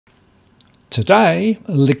Today,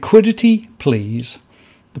 liquidity, please.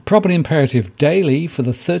 The Property Imperative Daily for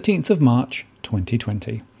the 13th of March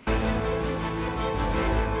 2020.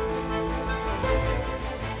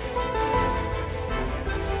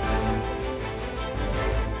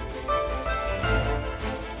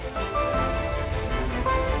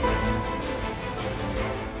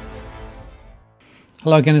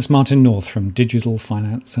 Hello again, it's Martin North from Digital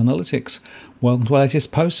Finance Analytics. Welcome to our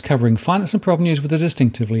latest post covering finance and property news with a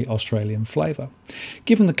distinctively Australian flavour.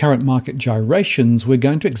 Given the current market gyrations, we're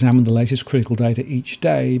going to examine the latest critical data each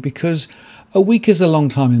day because a week is a long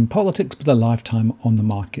time in politics but a lifetime on the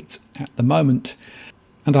markets at the moment.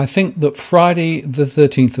 And I think that Friday the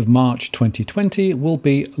 13th of March 2020 will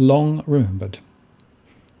be long remembered.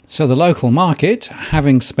 So the local market,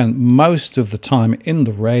 having spent most of the time in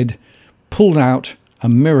the red, pulled out a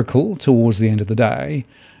miracle towards the end of the day,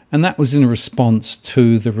 and that was in response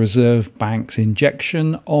to the Reserve Bank's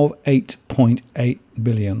injection of $8.8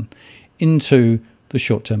 billion into the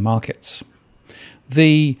short-term markets.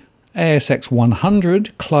 The ASX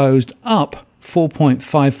 100 closed up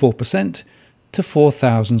 4.54% to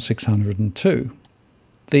 4,602.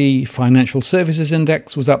 The Financial Services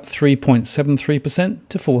Index was up 3.73%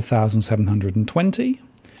 to 4,720.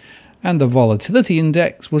 And the Volatility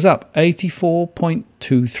Index was up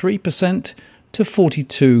 84.23% to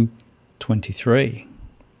 42.23.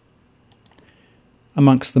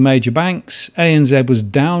 Amongst the major banks, ANZ was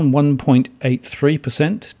down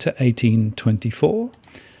 1.83% to 18.24.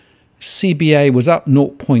 CBA was up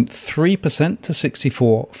 0.3% to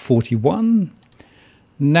 64.41.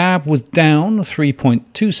 NAB was down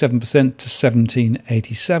 3.27% to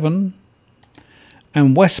 17.87.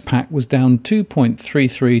 And Westpac was down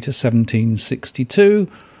 2.33 to 17.62.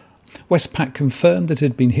 Westpac confirmed that it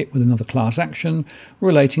had been hit with another class action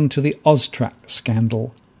relating to the AUSTRAC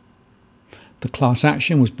scandal. The class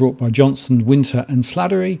action was brought by Johnson, Winter and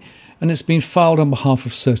Slattery, and it's been filed on behalf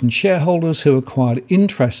of certain shareholders who acquired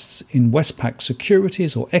interests in Westpac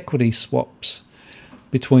securities or equity swaps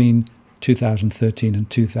between 2013 and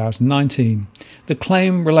 2019. The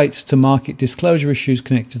claim relates to market disclosure issues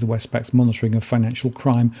connected to Westpac's monitoring of financial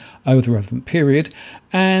crime over the relevant period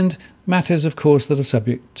and matters, of course, that are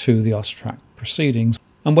subject to the AUSTRAC proceedings.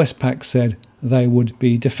 And Westpac said they would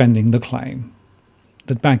be defending the claim.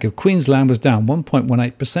 The Bank of Queensland was down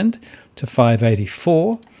 1.18% to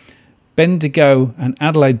 5.84. Bendigo and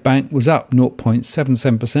Adelaide Bank was up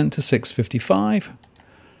 0.77% to 6.55.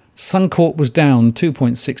 Suncorp was down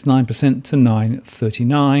 2.69% to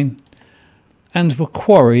 9.39, and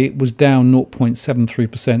Macquarie was down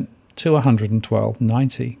 0.73% to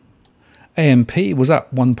 112.90. AMP was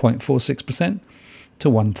up 1.46% to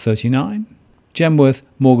 139. Genworth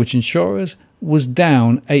Mortgage Insurers was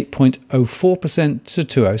down 8.04% to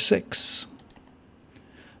 206.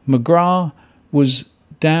 McGrath was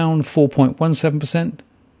down 4.17%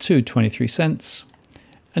 to 23 cents.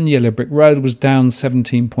 And Yellow Brick Road was down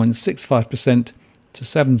 17.65% to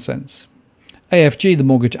 7 cents. AFG, the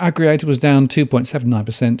mortgage aggregator, was down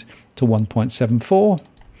 2.79% to 1.74,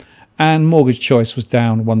 and Mortgage Choice was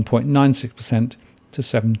down 1.96% to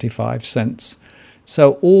 75 cents.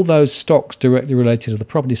 So all those stocks directly related to the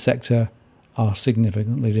property sector are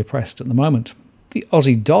significantly depressed at the moment. The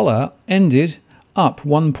Aussie dollar ended up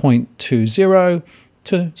 1.20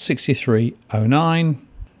 to 63.09.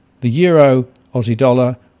 The euro Aussie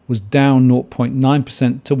dollar was down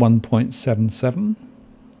 0.9% to 1.77,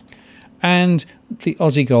 and the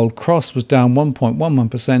Aussie Gold Cross was down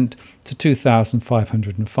 1.11% to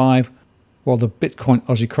 2,505, while the Bitcoin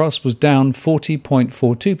Aussie Cross was down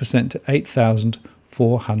 40.42% to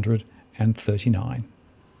 8,439.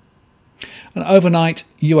 And overnight,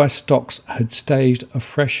 US stocks had staged a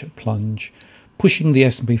fresh plunge, pushing the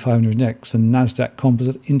S&P 500 index and Nasdaq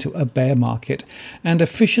Composite into a bear market and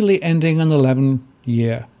officially ending an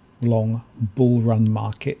 11-year-long bull run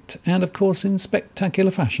market. And of course, in spectacular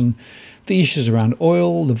fashion, the issues around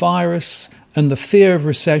oil, the virus, and the fear of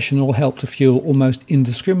recession all helped to fuel almost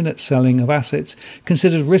indiscriminate selling of assets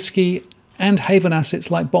considered risky and haven assets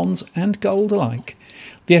like bonds and gold alike.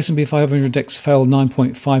 The S&P 500 index fell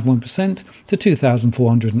 9.51% to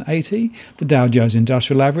 2,480. The Dow Jones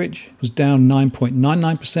Industrial Average was down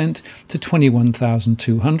 9.99% to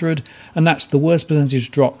 21,200, and that's the worst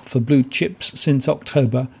percentage drop for blue chips since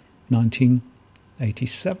October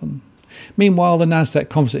 1987. Meanwhile, the Nasdaq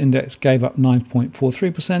Composite Index gave up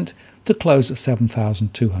 9.43% to close at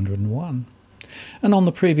 7,201. And on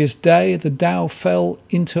the previous day, the Dow fell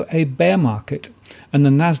into a bear market, and the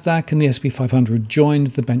Nasdaq and the S&P 500 joined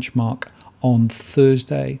the benchmark on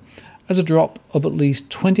Thursday as a drop of at least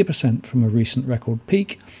 20% from a recent record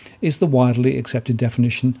peak is the widely accepted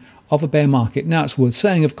definition of a bear market. Now, it's worth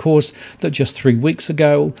saying, of course, that just 3 weeks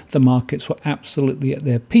ago, the markets were absolutely at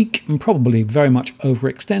their peak and probably very much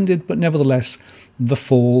overextended, but nevertheless, the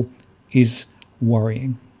fall is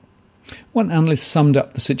worrying. One analyst summed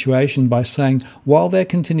up the situation by saying, while there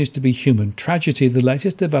continues to be human tragedy, the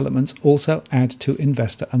latest developments also add to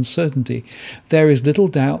investor uncertainty. There is little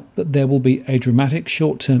doubt that there will be a dramatic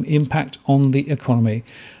short-term impact on the economy.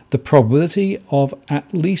 The probability of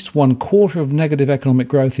at least 1/4 of negative economic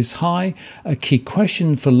growth is high. A key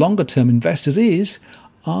question for longer-term investors is,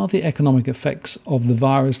 are the economic effects of the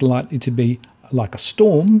virus likely to be like a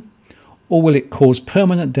storm, or will it cause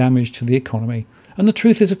permanent damage to the economy? And the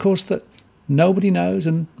truth is, of course, that nobody knows,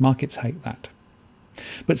 and markets hate that.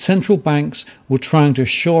 But central banks were trying to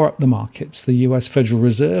shore up the markets. The US Federal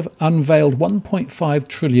Reserve unveiled $1.5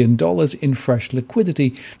 trillion in fresh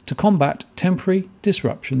liquidity to combat temporary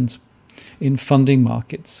disruptions in funding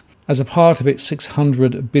markets as a part of its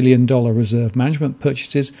 $600 billion reserve management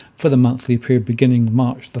purchases for the monthly period beginning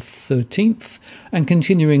March the 13th and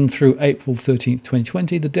continuing through April 13th,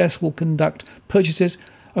 2020. The desk will conduct purchases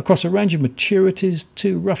across a range of maturities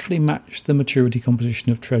to roughly match the maturity composition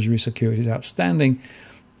of Treasury securities outstanding.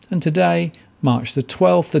 And today, March the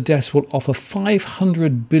 12th, the desk will offer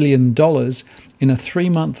 $500 billion in a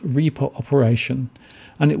 3-month repo operation,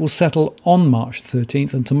 and it will settle on March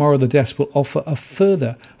 13th, and tomorrow the desk will offer a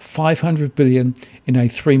further $500 billion in a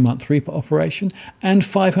 3-month repo operation and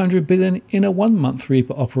 $500 billion in a 1-month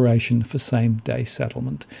repo operation for same-day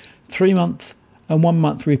settlement. 3-month and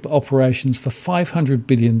 1-month repo operations for $500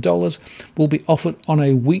 billion will be offered on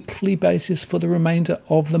a weekly basis for the remainder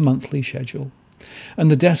of the monthly schedule.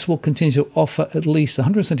 And the desk will continue to offer at least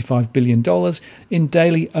 $175 billion in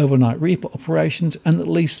daily overnight repo operations and at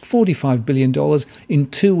least $45 billion in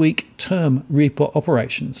 2-week term repo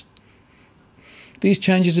operations. These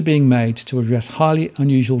changes are being made to address highly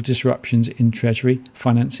unusual disruptions in Treasury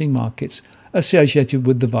financing markets associated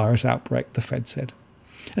with the virus outbreak, the Fed said.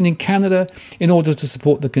 And in Canada, in order to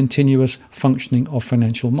support the continuous functioning of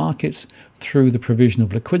financial markets through the provision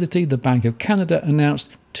of liquidity, the Bank of Canada announced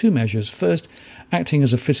 2 measures. First, acting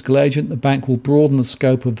as a fiscal agent, the bank will broaden the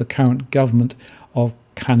scope of the current Government of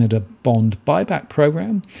Canada bond buyback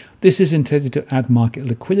program. This is intended to add market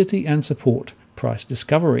liquidity and support price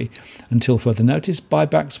discovery. Until further notice,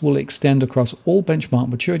 buybacks will extend across all benchmark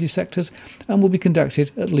maturity sectors and will be conducted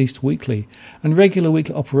at least weekly. And regular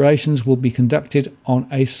weekly operations will be conducted on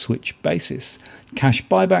a switch basis. Cash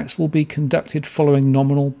buybacks will be conducted following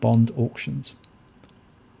nominal bond auctions.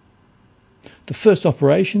 The first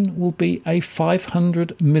operation will be a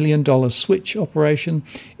 $500 million switch operation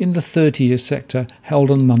in the 30-year sector held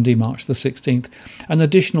on Monday, March the 16th, and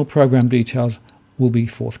additional program details will be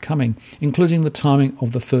forthcoming, including the timing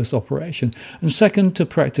of the first operation. And second, to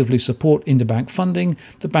proactively support interbank funding,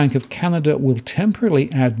 the Bank of Canada will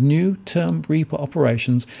temporarily add new term repo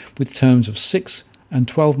operations with terms of 6 and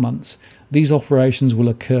 12 months. These operations will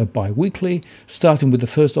occur bi-weekly, starting with the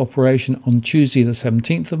first operation on Tuesday the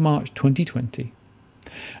 17th of March 2020.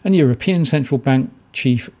 And European Central Bank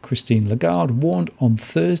Chief Christine Lagarde warned on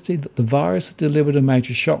Thursday that the virus had delivered a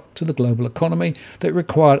major shock to the global economy that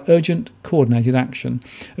required urgent, coordinated action,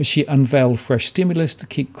 as she unveiled fresh stimulus to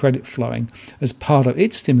keep credit flowing. As part of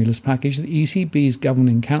its stimulus package, the ECB's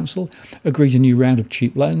Governing Council agreed a new round of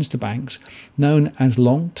cheap loans to banks, known as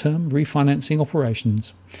long-term refinancing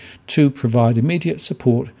operations, to provide immediate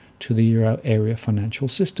support to the euro area financial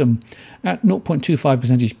system. At 0.25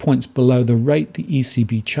 percentage points below the rate the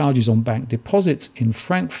ECB charges on bank deposits in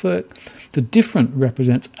Frankfurt, the difference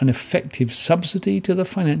represents an effective subsidy to the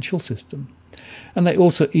financial system. And they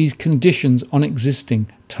also ease conditions on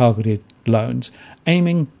existing targeted loans,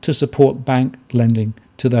 aiming to support bank lending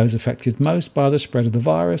to those affected most by the spread of the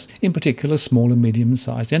virus, in particular small and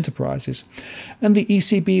medium-sized enterprises. And the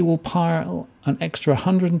ECB will pile an extra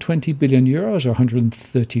 120 billion euros or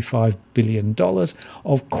 $135 billion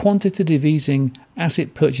of quantitative easing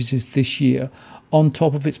asset purchases this year on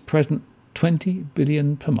top of its present 20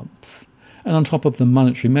 billion per month. And on top of the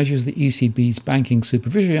monetary measures, the ECB's banking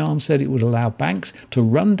supervisory arm said it would allow banks to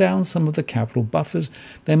run down some of the capital buffers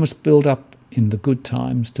they must build up in the good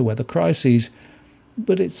times to weather crises.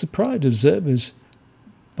 But it surprised observers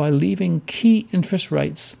by leaving key interest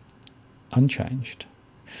rates unchanged.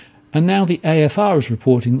 And now the AFR is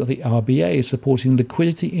reporting that the RBA is supporting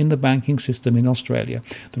liquidity in the banking system in Australia.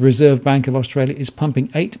 The Reserve Bank of Australia is pumping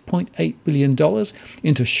 $8.8 billion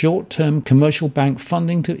into short-term commercial bank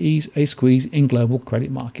funding to ease a squeeze in global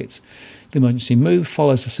credit markets. The emergency move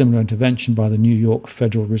follows a similar intervention by the New York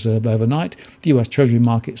Federal Reserve overnight. The US Treasury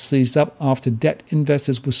market seized up after debt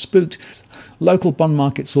investors were spooked. Local bond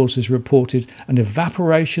market sources reported an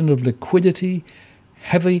evaporation of liquidity,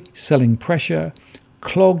 heavy selling pressure,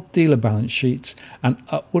 clogged dealer balance sheets, and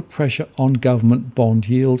upward pressure on government bond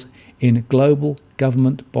yields in global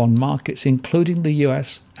government bond markets, including the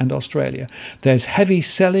US and Australia. There's heavy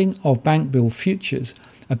selling of bank bill futures,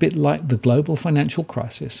 a bit like the global financial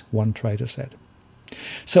crisis, one trader said.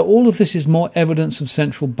 So all of this is more evidence of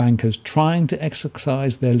central bankers trying to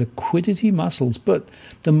exercise their liquidity muscles, but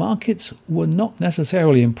the markets were not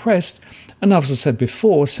necessarily impressed, and as I said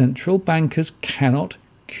before, central bankers cannot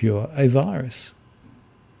cure a virus.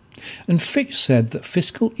 And Fitch said that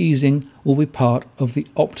fiscal easing will be part of the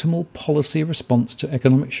optimal policy response to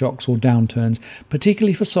economic shocks or downturns,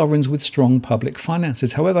 particularly for sovereigns with strong public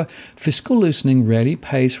finances. However, fiscal loosening rarely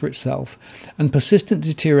pays for itself, and persistent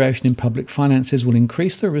deterioration in public finances will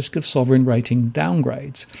increase the risk of sovereign rating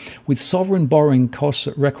downgrades. With sovereign borrowing costs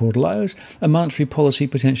at record lows and monetary policy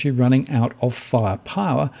potentially running out of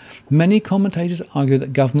firepower, many commentators argue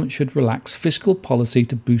that government should relax fiscal policy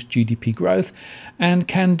to boost GDP growth and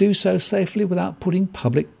can do so safely without putting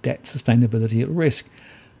public debt sustainability at risk.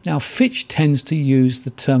 Now, Fitch tends to use the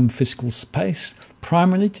term fiscal space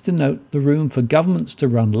primarily to denote the room for governments to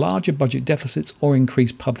run larger budget deficits or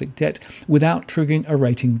increase public debt without triggering a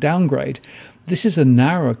rating downgrade. This is a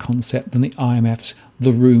narrower concept than the IMF's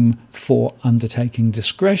the room for undertaking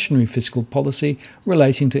discretionary fiscal policy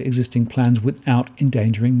relating to existing plans without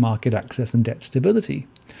endangering market access and debt stability.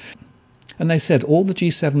 And they said all the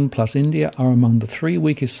G7 plus India are among the three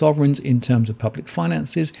weakest sovereigns in terms of public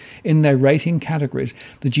finances in their rating categories.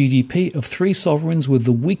 The GDP of three sovereigns with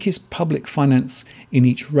the weakest public finance in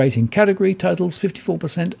each rating category totals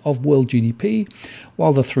 54% of world GDP,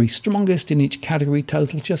 while the three strongest in each category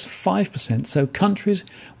total just 5%. So countries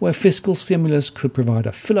where fiscal stimulus could provide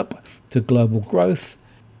a fill-up to global growth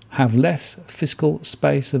have less fiscal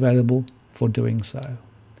space available for doing so.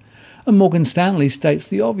 And Morgan Stanley states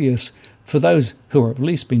the obvious. For those who have at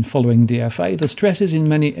least been following DFA, the stresses in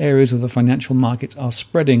many areas of the financial markets are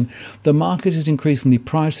spreading. The market is increasingly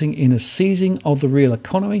pricing in a seizing of the real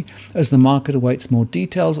economy as the market awaits more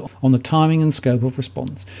details on the timing and scope of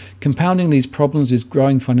response. Compounding these problems is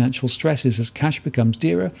growing financial stresses as cash becomes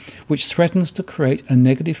dearer, which threatens to create a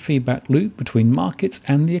negative feedback loop between markets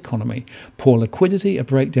and the economy. Poor liquidity, a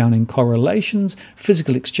breakdown in correlations,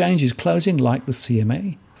 physical exchange is closing like the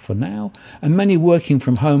CMA. For now, and many working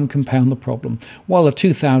from home compound the problem. While a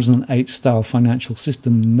 2008-style financial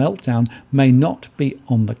system meltdown may not be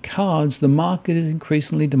on the cards, the market is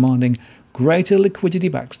increasingly demanding greater liquidity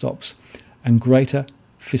backstops and greater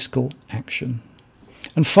fiscal action.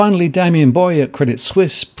 And finally, Damien Boy at Credit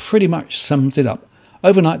Suisse pretty much sums it up.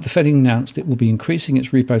 Overnight, the Fed announced it will be increasing its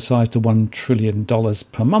repo size to $1 trillion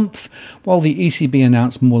per month, while the ECB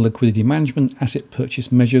announced more liquidity management asset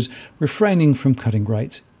purchase measures, refraining from cutting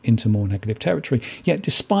rates into more negative territory. Yet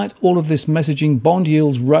despite all of this messaging, bond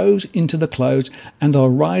yields rose into the close and are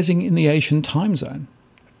rising in the Asian time zone.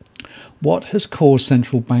 What has caused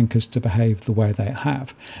central bankers to behave the way they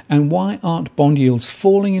have? And why aren't bond yields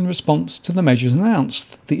falling in response to the measures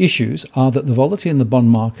announced? The issues are that the volatility in the bond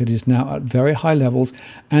market is now at very high levels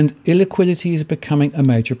and illiquidity is becoming a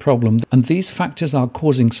major problem. And these factors are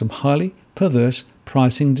causing some highly perverse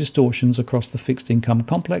pricing distortions across the fixed income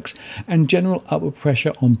complex and general upward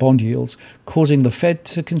pressure on bond yields, causing the Fed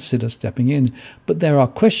to consider stepping in. But there are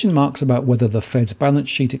question marks about whether the Fed's balance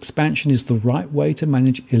sheet expansion is the right way to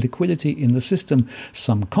manage illiquidity in the system.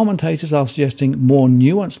 Some commentators are suggesting more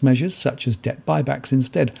nuanced measures such as debt buybacks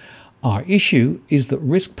instead. Our issue is that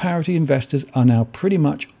risk parity investors are now pretty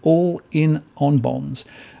much all in on bonds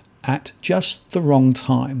at just the wrong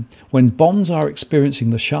time, when bonds are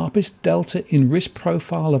experiencing the sharpest delta in risk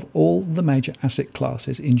profile of all the major asset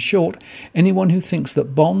classes. In short, anyone who thinks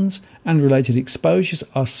that bonds and related exposures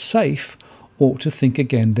are safe ought to think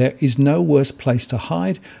again. There is no worse place to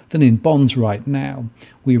hide than in bonds right now.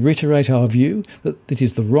 We reiterate our view that it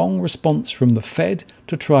is the wrong response from the Fed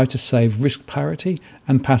to try to save risk parity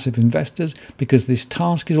and passive investors, because this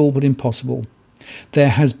task is all but impossible. There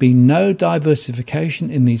has been no diversification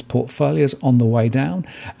in these portfolios on the way down,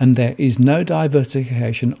 and there is no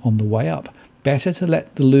diversification on the way up. Better to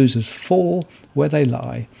let the losers fall where they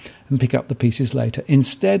lie and pick up the pieces later.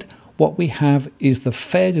 Instead, what we have is the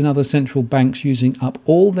Fed and other central banks using up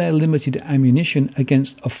all their limited ammunition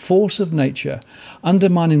against a force of nature,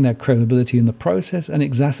 undermining their credibility in the process and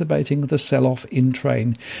exacerbating the sell-off in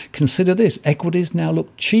trade. Consider this: equities now look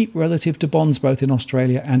cheap relative to bonds both in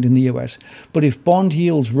Australia and in the US. But if bond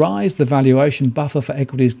yields rise, the valuation buffer for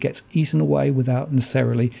equities gets eaten away without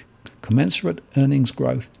necessarily commensurate earnings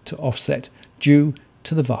growth to offset due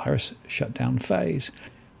to the virus shutdown phase.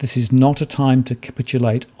 This is not a time to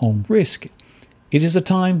capitulate on risk. It is a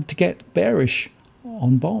time to get bearish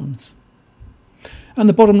on bonds. And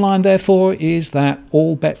the bottom line, therefore, is that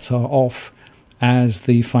all bets are off as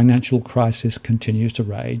the financial crisis continues to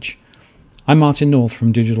rage. I'm Martin North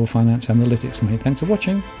from Digital Finance Analytics. Many thanks for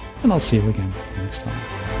watching, and I'll see you again next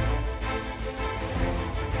time.